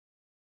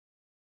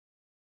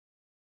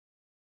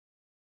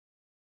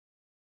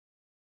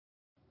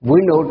We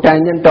know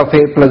tangent of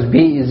A plus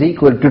B is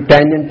equal to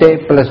tangent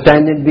A plus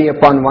tangent B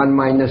upon 1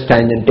 minus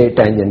tangent A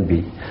tangent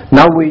B.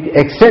 Now we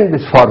extend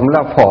this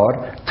formula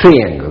for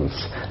three angles.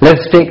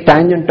 Let's take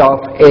tangent of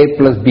A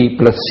plus B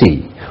plus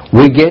C.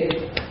 We get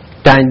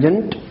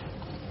tangent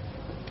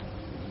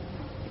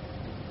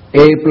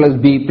A plus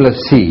B plus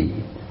C.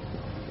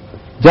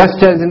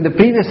 Just as in the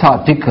previous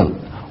article,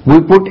 we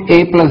put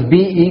A plus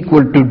B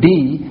equal to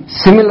D.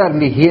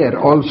 Similarly here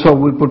also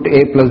we put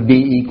A plus B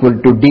equal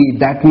to D.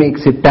 That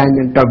makes it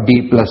tangent of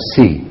D plus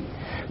C,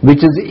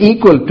 which is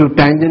equal to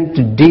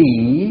tangent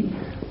D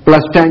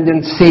plus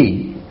tangent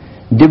C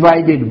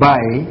divided by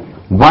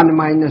 1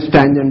 minus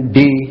tangent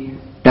D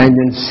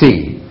tangent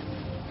C.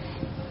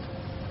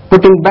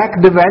 Putting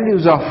back the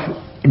values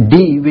of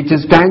D, which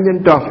is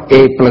tangent of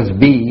A plus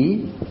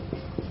B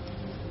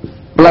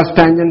plus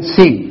tangent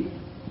C,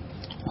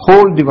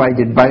 whole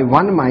divided by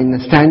 1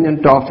 minus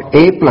tangent of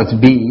A plus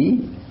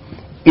B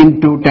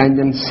into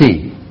tangent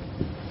C,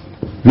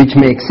 which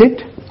makes it,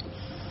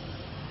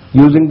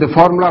 using the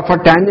formula for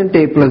tangent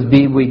A plus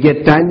B, we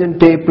get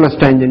tangent A plus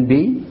tangent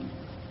B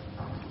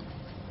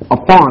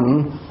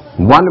upon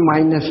 1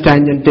 minus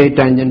tangent A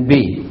tangent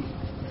B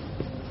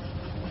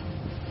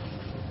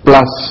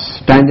plus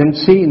tangent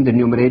C in the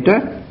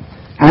numerator,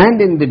 and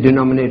in the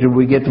denominator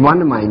we get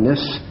 1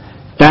 minus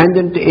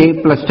tangent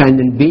A plus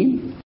tangent B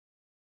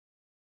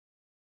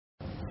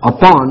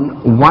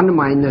upon 1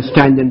 minus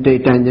tangent A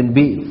tangent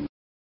B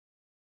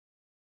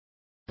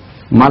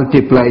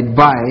multiplied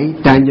by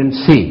tangent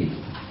C.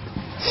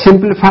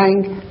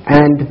 Simplifying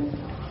and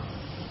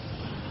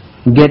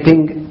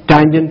getting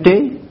tangent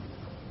A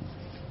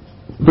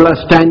plus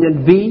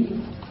tangent B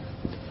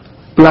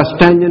plus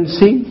tangent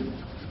C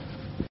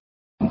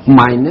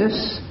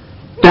minus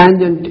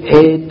tangent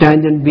A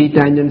tangent B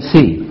tangent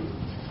C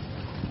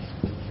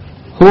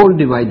whole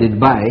divided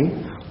by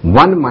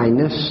 1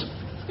 minus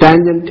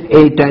tangent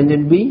A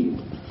tangent B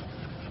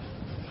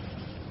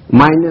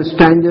minus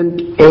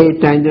tangent A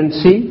tangent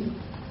C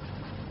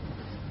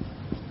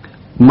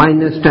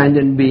minus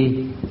tangent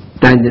B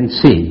tangent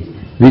C,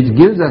 which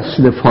gives us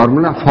the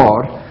formula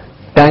for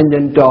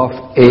tangent of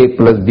A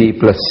plus B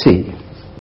plus C.